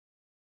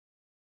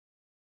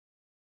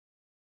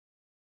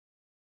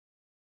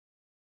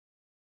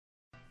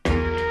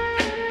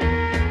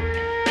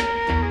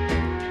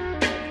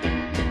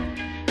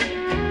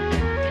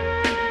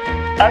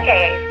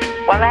Okay,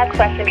 one last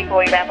question before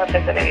we wrap up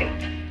this interview.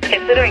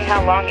 Considering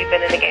how long you've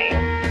been in the game,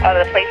 all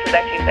the places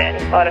that you've been,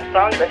 all the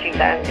songs that you've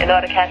done, and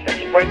all the cats that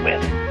you've worked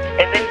with, is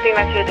there anything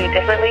that you'll do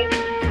differently?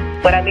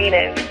 What I mean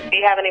is, do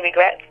you have any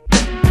regrets?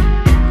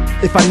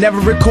 If I never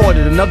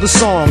recorded another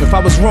song, if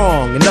I was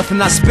wrong, and nothing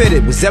I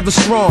spitted was ever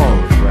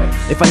strong,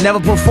 if I never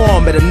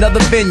performed at another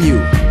venue,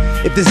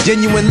 if this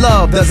genuine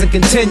love doesn't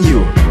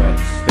continue,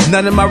 if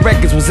none of my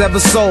records was ever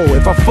sold,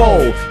 if I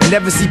fold and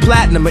never see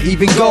platinum or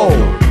even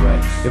gold,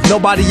 if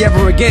nobody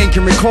ever again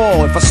can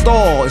recall, if I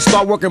stall and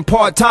start working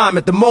part-time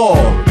at the mall,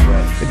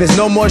 if there's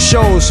no more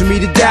shows for me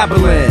to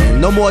dabble in,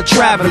 no more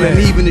traveling,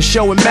 even the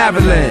show in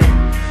Maryland,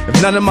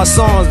 if none of my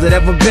songs that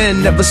ever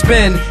been, never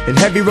spin in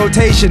heavy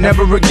rotation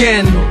ever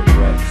again,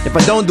 if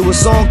I don't do a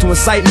song to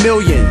incite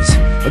millions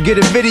or get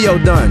a video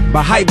done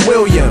by Hype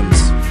Williams,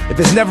 if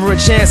there's never a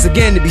chance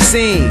again to be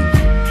seen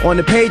on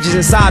the pages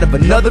inside of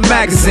another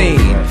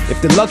magazine,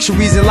 if the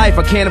luxuries in life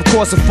I can't of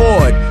course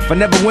afford, if I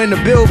never win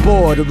a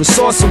Billboard or the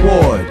Source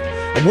Award,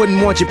 I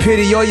wouldn't want your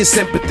pity or your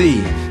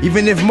sympathy,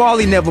 even if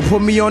Marley never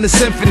put me on the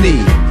symphony.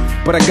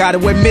 But I gotta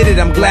admit it,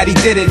 I'm glad he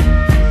did it.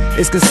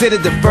 It's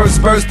considered the first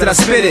verse that I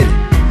spitted.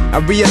 I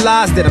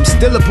realized that I'm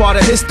still a part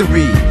of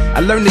history. I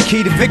learned the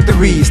key to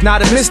victory, it's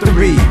not a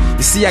mystery.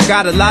 You see, I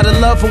got a lot of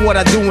love for what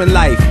I do in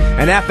life,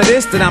 and after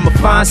this, then I'ma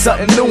find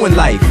something new in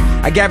life.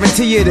 I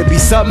guarantee it'll be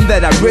something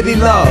that I really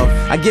love.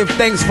 I give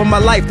thanks for my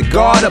life to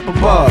God up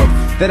above,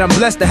 that I'm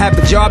blessed to have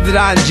a job that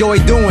I enjoy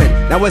doing.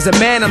 Now as a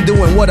man, I'm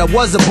doing what I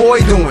was a boy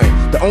doing.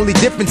 The only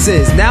difference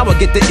is, now I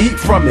get to eat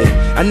from it.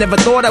 I never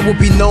thought I would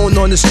be known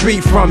on the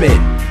street from it.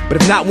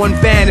 But if not one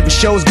fan, if it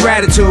shows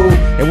gratitude,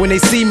 and when they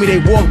see me, they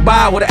walk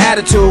by with an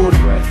attitude,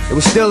 it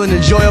was still an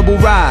enjoyable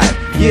ride.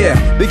 Yeah,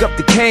 big up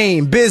to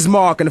Kane,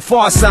 Bismarck, and the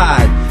Far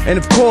Side, and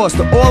of course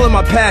to all of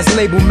my past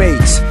label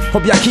mates.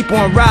 Hope y'all keep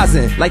on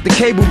rising like the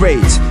cable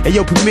rates. And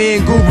yo, Premier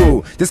and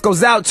Guru, this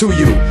goes out to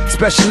you.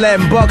 Special Ed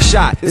and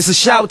Buckshot, it's a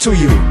shout to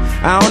you.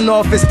 I don't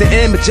know if it's the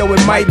end, but yo,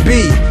 it might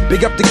be.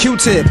 Big up to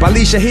Q-Tip,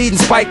 Alicia Heed, and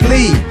Spike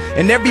Lee,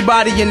 and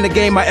everybody in the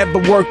game I ever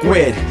worked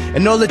with,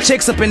 and all the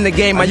chicks up in the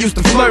game I used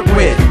to flirt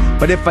with.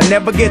 But if I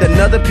never get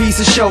another piece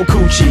of show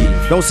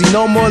coochie, don't see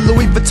no more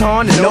Louis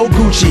Vuitton and no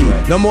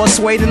Gucci, no more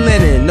suede and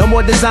linen, no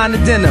more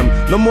designer denim,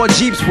 no more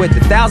Jeeps with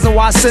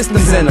 1,000-watt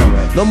systems in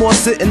them, no more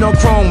sitting on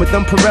chrome with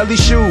them Pirelli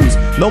shoes,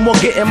 no more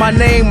getting my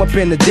name up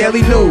in the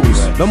daily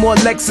news, no more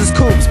Lexus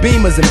coupes,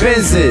 Beamers and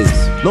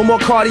Benzes, no more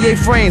Cartier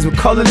frames with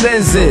colored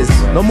lenses,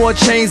 no more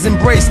chains and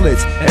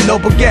bracelets and no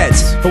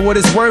baguettes. For what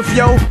it's worth,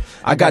 yo,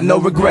 I got no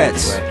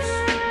regrets.